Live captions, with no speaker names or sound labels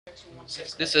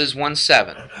This is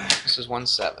 1/7. This is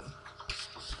 1/7.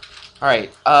 All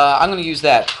right, I'm going to use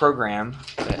that program,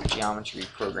 that geometry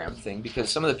program thing, because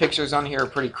some of the pictures on here are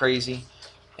pretty crazy.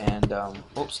 And,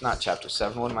 oops, not chapter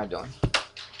 7. What am I doing?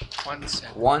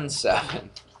 1/7. 1/7.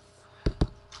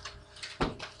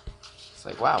 It's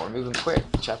like, wow, we're moving quick.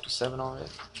 Chapter 7 already.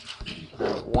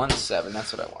 1/7.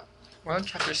 That's what I want. We're on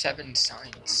chapter 7,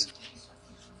 science.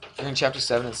 You're in chapter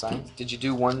 7 in science. Did you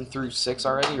do 1 through 6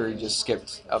 already, or you just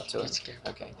skipped up to it? Skip.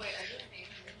 Okay.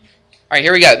 All right,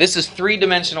 here we go. This is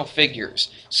three-dimensional figures.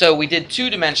 So we did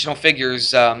two-dimensional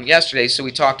figures yesterday, so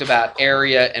we talked about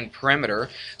area and perimeter.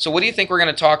 So what do you think we're going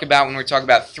to talk about when we talk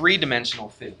about three-dimensional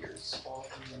figures?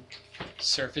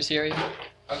 Surface area.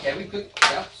 Okay, we could,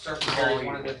 yeah, surface area is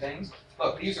one of the things.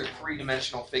 Look, these are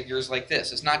three-dimensional figures like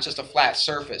this. It's not just a flat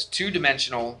surface.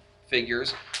 Two-dimensional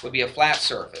figures would be a flat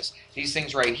surface. These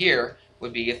things right here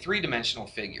would be a three-dimensional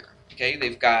figure. Okay,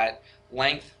 they've got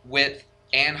length, width,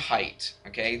 and height.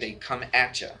 Okay, they come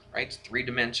at you, right? It's 3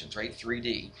 dimensions, right?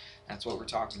 3D. That's what we're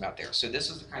talking about there. So this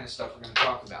is the kind of stuff we're going to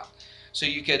talk about. So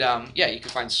you could, yeah, you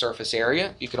could find surface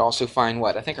area. You could also find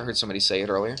what? I think I heard somebody say it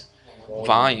earlier.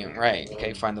 Volume, right?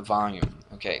 Okay, find the volume.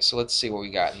 Okay, so let's see what we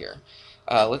got here.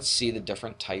 Let's see the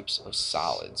different types of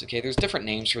solids. Okay, there's different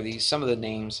names for these. Some of the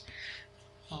names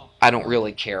I don't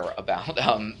really care about,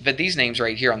 but these names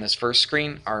right here on this first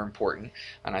screen are important,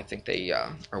 and I think they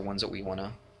are ones that we want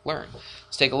to learn.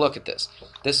 Let's take a look at this.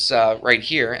 This right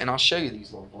here, and I'll show you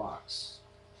these little blocks.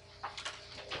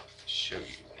 Show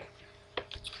you.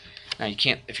 Now you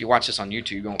can't, if you watch this on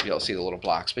YouTube, you won't be able to see the little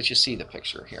blocks, but you see the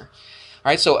picture here.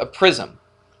 All right, so a prism.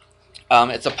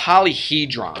 It's a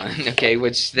polyhedron, okay,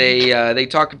 which they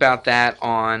talk about that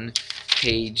on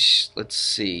page, let's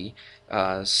see,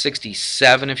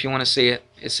 67 if you want to see it.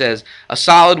 It says, a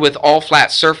solid with all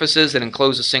flat surfaces that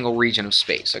enclose a single region of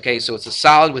space. Okay, so it's a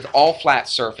solid with all flat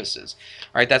surfaces.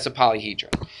 All right, that's a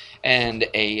polyhedron. And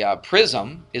a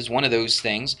prism is one of those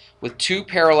things with two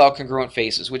parallel congruent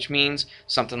faces, which means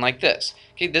something like this.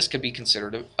 Okay, this could be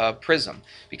considered a prism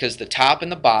because the top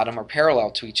and the bottom are parallel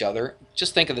to each other.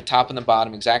 Just think of the top and the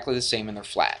bottom exactly the same and they're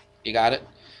flat. You got it?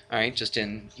 All right, just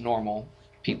in normal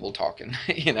people talking,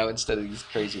 you know, instead of these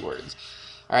crazy words.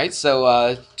 All right,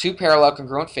 so two parallel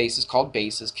congruent faces called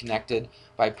bases connected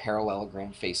by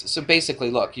parallelogram faces. So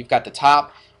basically, look, you've got the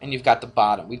top and you've got the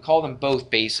bottom. We call them both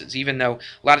bases, even though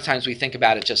a lot of times we think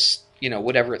about it just, you know,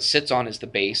 whatever it sits on is the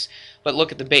base. But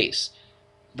look at the base.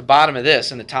 The bottom of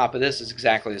this and the top of this is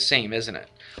exactly the same, isn't it?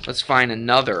 Let's find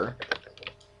another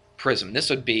prism. This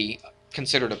would be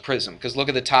considered a prism because look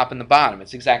at the top and the bottom.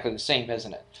 It's exactly the same,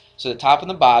 isn't it? So the top and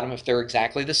the bottom, if they're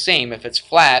exactly the same, if it's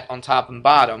flat on top and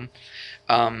bottom,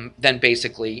 then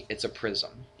basically it's a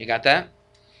prism. You got that?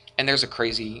 And there's a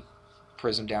crazy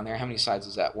prism down there. How many sides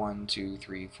is that? 1, 2,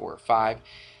 3, 4, 5.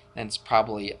 And it's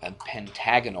probably a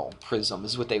pentagonal prism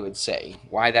is what they would say.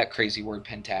 Why that crazy word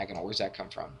pentagonal? Where's that come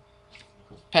from?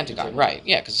 Pentagon, right.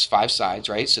 Yeah, because it's 5 sides,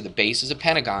 right? So the base is a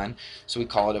pentagon, so we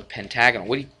call it a pentagonal.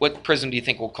 What prism do you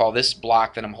think we'll call this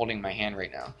block that I'm holding in my hand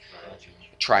right now?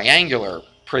 Triangular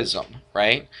prism,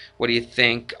 right? What do you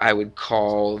think I would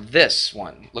call this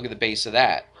one? Look at the base of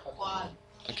that.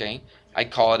 Okay,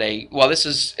 I'd call it a, well, it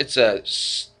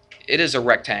is a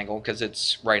rectangle because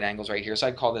it's right angles right here, so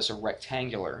I'd call this a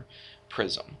rectangular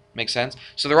prism. Make sense?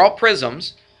 So they're all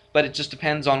prisms, but it just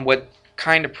depends on what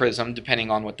kind of prism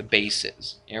depending on what the base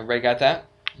is. Everybody got that?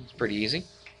 It's pretty easy.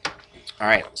 All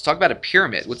right, let's talk about a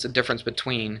pyramid. What's the difference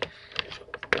between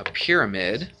a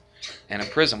pyramid and a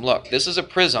prism? Look, this is a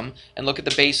prism, and look at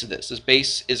the base of this. This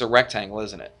base is a rectangle,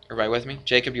 isn't it? Everybody with me?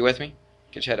 Jacob, you with me?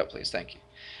 Get your head up, please. Thank you.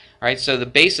 All right, so the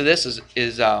base of this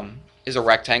is a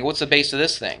rectangle. What's the base of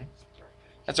this thing?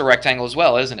 That's a rectangle as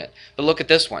well, isn't it? But look at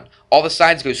this one. All the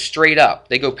sides go straight up.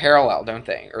 They go parallel, don't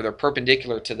they? Or they're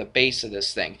perpendicular to the base of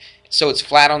this thing. So it's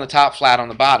flat on the top, flat on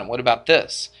the bottom. What about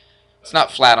this? It's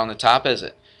not flat on the top, is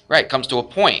it? Right, comes to a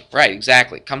point. Right,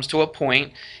 exactly. Comes to a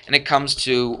point, and it comes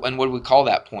to, and what do we call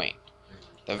that point?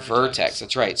 The vertex.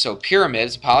 That's right. So pyramid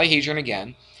is a polyhedron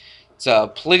again. It's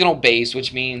a polygonal base,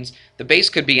 which means the base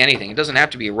could be anything. It doesn't have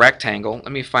to be a rectangle.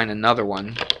 Let me find another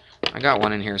one. I got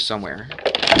one in here somewhere.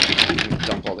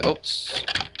 Dump all the, oops.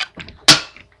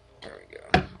 There we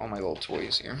go. All my little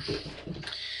toys here.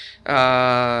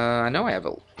 I know I have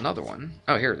another one.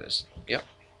 Oh, here it is. Yep.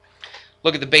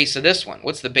 Look at the base of this one.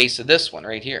 What's the base of this one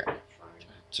right here?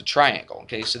 It's a triangle.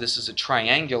 Okay, so this is a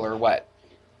triangular what?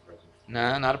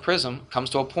 No, not a prism. Comes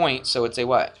to a point, so it's a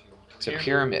what? It's a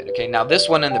pyramid. Okay, now this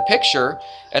one in the picture,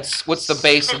 that's what's the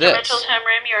base of this? Mitchell's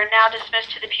homeroom, you are now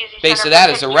dismissed to the Pusey Base Center of that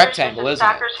for is a pictures. rectangle, This isn't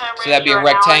it? Doctor's homeroom, So that'd be you a are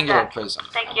now rectangular adjourned. prism.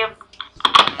 Thank you.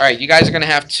 All right, you guys are going to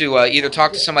have to either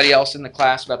talk to somebody else in the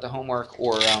class about the homework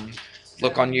or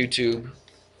look on YouTube,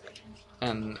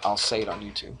 and I'll say it on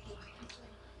YouTube.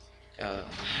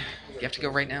 You have to go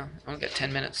right now? I only got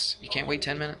 10 minutes. You can't wait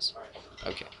 10 minutes?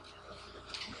 Okay.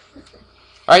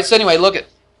 All right, so anyway, look at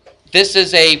this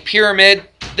is a pyramid.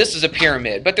 This is a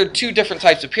pyramid, but there are two different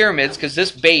types of pyramids because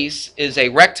this base is a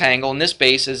rectangle and this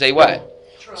base is a what?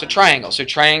 It's a triangle. So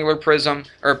triangular prism,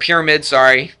 or pyramid,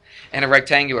 sorry, and a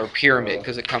rectangular pyramid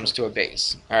because it comes to a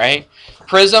base. All right?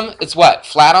 Prism, it's what?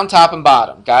 Flat on top and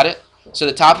bottom. Got it? So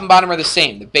the top and bottom are the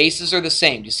same. The bases are the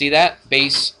same. Do you see that?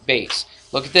 Base, base.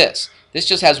 Look at this. This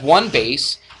just has one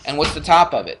base, and what's the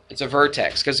top of it? It's a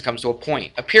vertex because it comes to a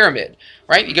point. A pyramid,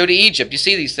 right? You go to Egypt, you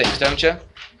see these things, don't you?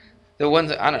 The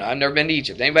ones, I don't know, I've never been to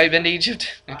Egypt. Anybody been to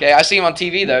Egypt? Okay, I see them on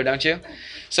TV though, don't you?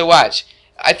 So watch.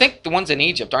 I think the ones in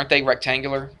Egypt, aren't they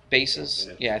rectangular bases?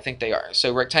 Yeah, I think they are.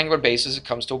 So rectangular bases, it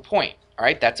comes to a point. All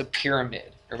right, that's a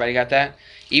pyramid. Everybody got that?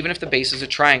 Even if the base is a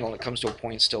triangle and it comes to a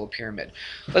point, it's still a pyramid.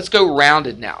 Let's go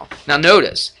rounded now. Now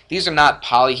notice, these are not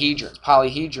polyhedrons.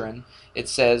 Polyhedron, it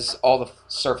says all the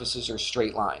surfaces are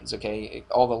straight lines, okay?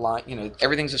 All the line, you know,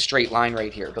 everything's a straight line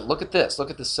right here. But look at this. Look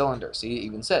at the cylinder. See, it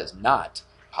even says not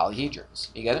polyhedrons.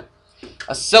 You get it?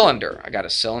 A cylinder. I got a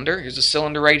cylinder. Here's a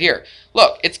cylinder right here.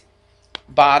 Look, its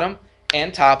bottom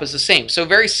and top is the same. So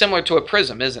very similar to a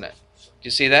prism, isn't it? Do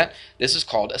you see that? This is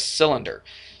called a cylinder.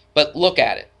 But look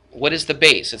at it. What is the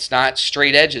base? It's not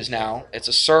straight edges now. It's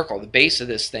a circle. The base of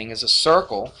this thing is a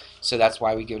circle, so that's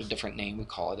why we give it a different name. We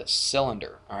call it a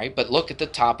cylinder. All right? But look at the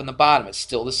top and the bottom. It's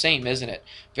still the same, isn't it?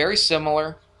 Very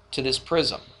similar to this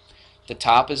prism. The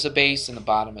top is a base and the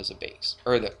bottom is a base.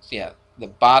 Or the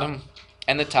bottom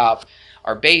and the top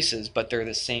are bases, but they're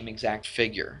the same exact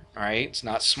figure. All right? It's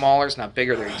not smaller, it's not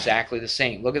bigger. They're exactly the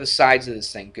same. Look at the sides of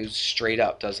this thing. It goes straight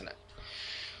up, doesn't it?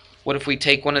 What if we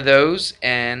take one of those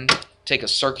and take a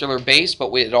circular base,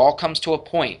 but it all comes to a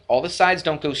point. All the sides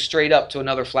don't go straight up to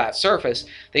another flat surface.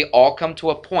 They all come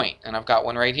to a point. And I've got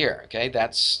one right here. Okay,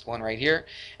 that's one right here.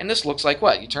 And this looks like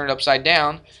what? You turn it upside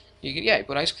down. You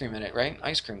put ice cream in it, right?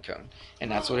 Ice cream cone.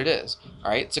 And that's what it is.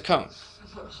 All right, it's a cone.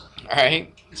 All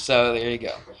right, so there you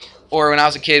go. Or when I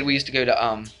was a kid, we used to go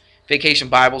to Vacation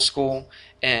Bible School,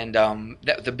 and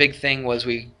the big thing was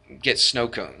we get snow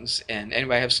cones. And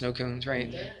anybody have snow cones,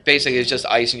 right? Basically, it's just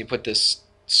ice, and you put this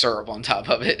syrup on top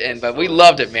of it. But we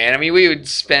loved it, man. I mean, we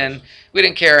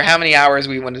didn't care how many hours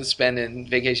we wanted to spend in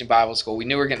Vacation Bible School. We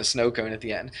knew we were getting a snow cone at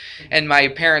the end. And my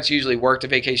parents usually worked at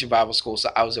Vacation Bible School,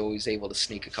 so I was always able to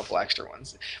sneak a couple extra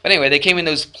ones. But anyway, they came in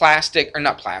those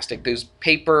those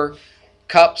paper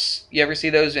cups. You ever see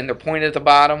those? And they're pointed at the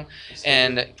bottom.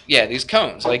 And yeah, these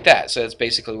cones like that. So that's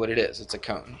basically what it is. It's a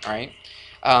cone, all right?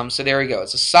 So there we go.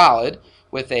 It's a solid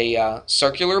with a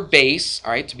circular base.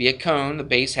 All right, to be a cone, the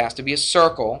base has to be a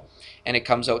circle, and it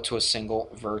comes out to a single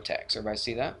vertex. Everybody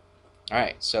see that? All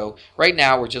right, so right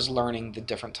now we're just learning the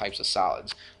different types of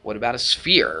solids. What about a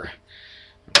sphere?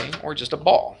 Okay, or just a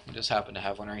ball. We just happen to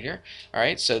have one right here. All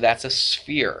right, so that's a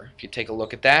sphere. If you take a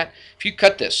look at that, if you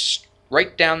cut this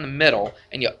right down the middle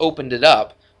and you opened it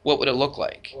up, what would it look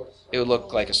like? It would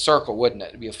look like a circle, wouldn't it?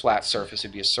 It'd be a flat surface.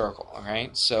 It'd be a circle. All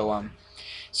right,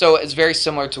 so it's very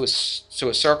similar to a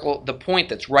circle. The point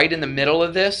that's right in the middle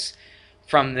of this,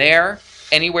 from there,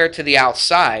 anywhere to the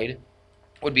outside,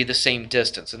 would be the same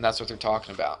distance, and that's what they're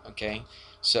talking about, okay?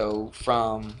 So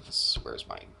where's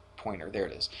my pointer? There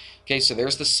it is. Okay, so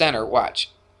there's the center.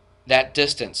 Watch. That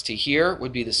distance to here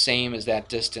would be the same as that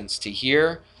distance to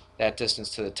here, that distance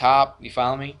to the top. You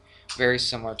follow me? Very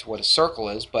similar to what a circle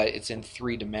is, but it's in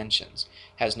 3 dimensions.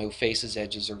 Has no faces,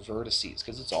 edges, or vertices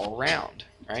because it's all round,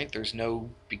 right? There's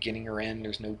no beginning or end.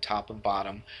 There's no top and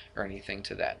bottom or anything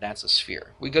to that. That's a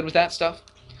sphere. We good with that stuff?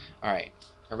 All right.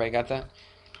 Everybody got that?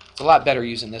 It's a lot better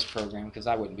using this program because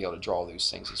I wouldn't be able to draw those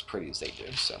things as pretty as they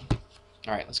do. So,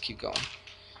 all right, let's keep going.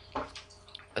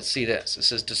 Let's see this. It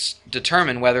says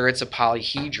determine whether it's a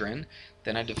polyhedron.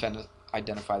 Then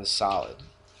identify the solid.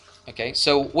 Okay,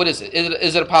 so what is it?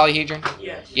 Is it a polyhedron?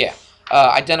 Yes. Yeah.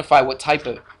 Identify what type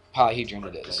of polyhedron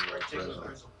it is.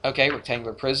 Okay,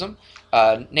 rectangular prism.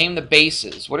 Name the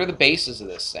bases. What are the bases of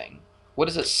this thing? What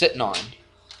is it sitting on?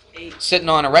 Sitting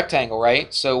on a rectangle,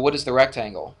 right? So what is the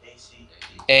rectangle?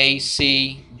 A,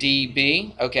 C, D,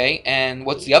 B. Okay, and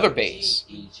what's the other base?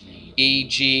 E,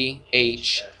 G,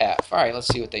 H, F. All right, let's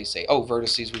see what they say. Oh,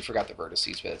 vertices. We forgot the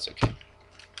vertices, but that's okay.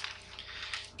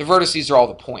 The vertices are all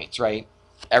the points, right?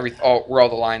 Where all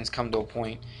the lines come to a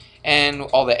point. And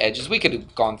all the edges. We could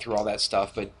have gone through all that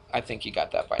stuff, but I think you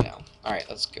got that by now. All right,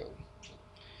 let's go.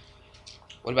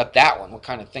 What about that one? What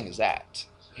kind of thing is that?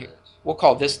 Here, we'll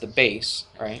call this the base,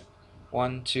 right?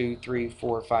 1, 2, 3,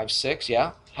 4, 5, 6.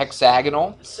 Yeah.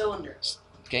 hexagonal. Cylinder.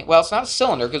 Okay, well, it's not a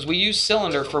cylinder because we use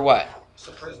cylinder for what? It's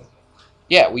a prism.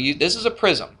 Yeah, this is a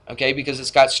prism, okay, because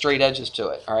it's got straight edges to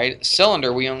it, all right?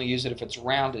 Cylinder, we only use it if it's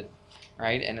rounded,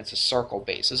 right, and it's a circle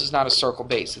base. This is not a circle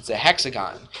base. It's a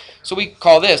hexagon. So we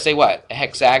call this a what? A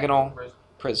hexagonal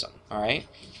prism, all right?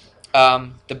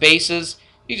 The bases,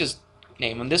 you just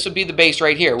name them. This would be the base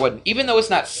right here, wouldn't it? Even though it's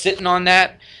not sitting on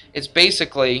that, it's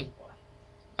basically,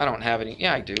 I don't have any.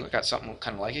 Yeah, I do. I got something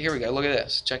kind of like it. Here we go. Look at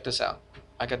this. Check this out.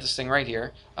 I got this thing right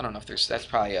here. I don't know if that's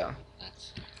probably a,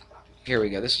 here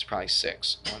we go. This is probably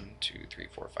 6. 1, 2, 3,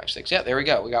 4, 5, 6. Yeah, there we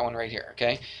go. We got one right here,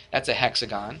 okay? That's a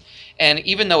hexagon. And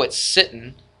even though it's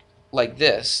sitting like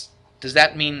this, does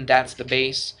that mean that's the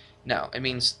base? No. It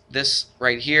means this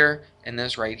right here and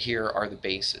this right here are the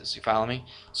bases. You follow me?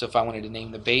 So if I wanted to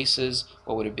name the bases,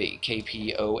 what would it be?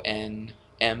 KPONML.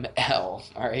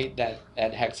 All right? That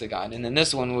hexagon. And then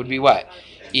this one would be what?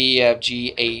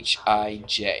 EFGHIJ.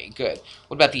 Good.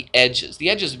 What about the edges? The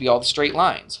edges would be all the straight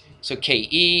lines. So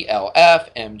KE,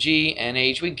 LF, MG,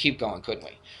 NH. We can keep going, couldn't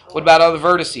we? What about all the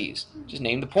vertices? Just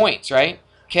name the points, right?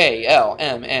 K, L,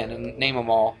 M, N, and name them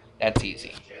all. That's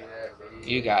easy.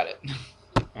 You got it.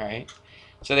 All right.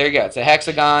 So there you go. It's a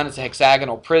hexagon. It's a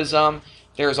hexagonal prism.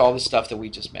 There's all the stuff that we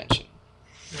just mentioned.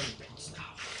 Let's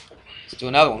do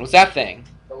another one. What's that thing?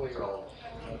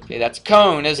 Okay, that's a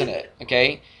cone, isn't it?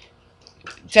 Okay.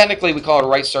 Technically, we call it a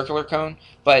right circular cone,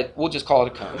 but we'll just call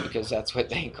it a cone because that's what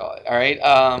they call it. All right.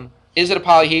 Is it a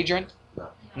polyhedron? No.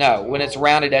 No. When it's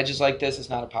rounded edges like this, it's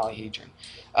not a polyhedron.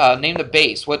 Name the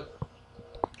base. What?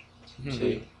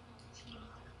 T.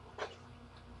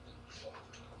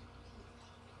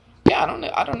 Yeah, I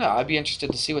don't know. I'd be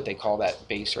interested to see what they call that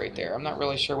base right there. I'm not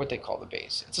really sure what they call the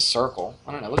base. It's a circle.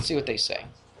 I don't know. Let's see what they say.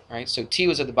 All right. So T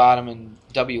was at the bottom and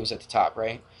W was at the top,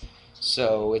 right?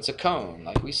 So it's a cone,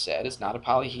 like we said. It's not a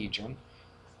polyhedron.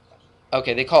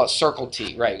 Okay, they call it circle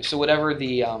T, right? So whatever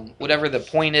the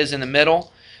point is in the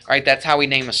middle, right? That's how we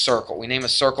name a circle. We name a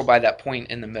circle by that point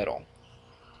in the middle.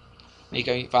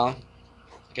 Nico, you following?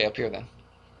 Okay, up here then.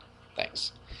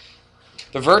 Thanks.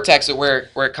 The vertex is where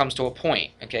it comes to a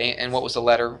point, okay? And what was the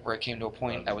letter where it came to a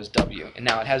point? That was W. And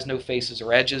now it has no faces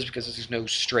or edges because there's no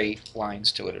straight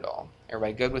lines to it at all.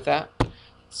 Everybody good with that? Let's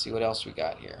see what else we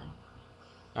got here.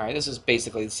 All right, this is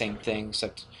basically the same thing,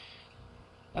 except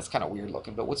that's kind of weird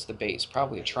looking, but what's the base?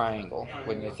 Probably a triangle,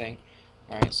 wouldn't you think?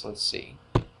 All right, so let's see.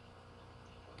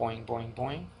 Boing, boing,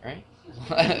 boing, right?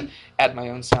 Add my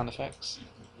own sound effects.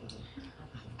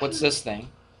 What's this thing?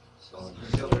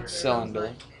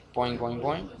 Cylinder. Boing, boing,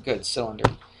 boing. Good, cylinder.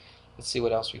 Let's see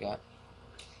what else we got.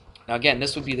 Now again,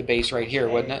 this would be the base right here,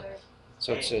 wouldn't it?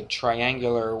 So it's a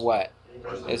triangular what?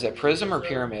 Is it prism or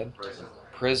pyramid?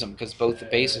 Prism, because both the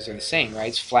bases are the same, right?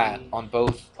 It's flat on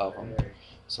both of them.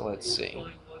 So let's see.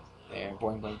 There,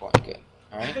 boing, boing, boing. Good.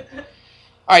 All right.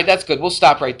 All right, that's good. We'll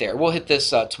stop right there. We'll hit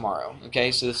this tomorrow.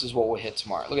 Okay, so this is what we'll hit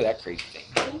tomorrow. Look at that crazy thing.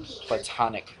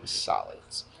 Platonic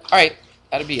solids. All right,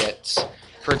 that'll be it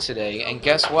for today. And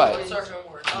guess what?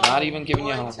 I'm not even giving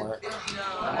you homework.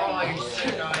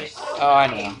 Oh, I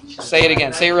know. Say it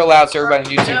again. Say it real loud so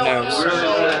everybody on YouTube knows.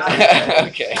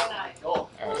 Okay.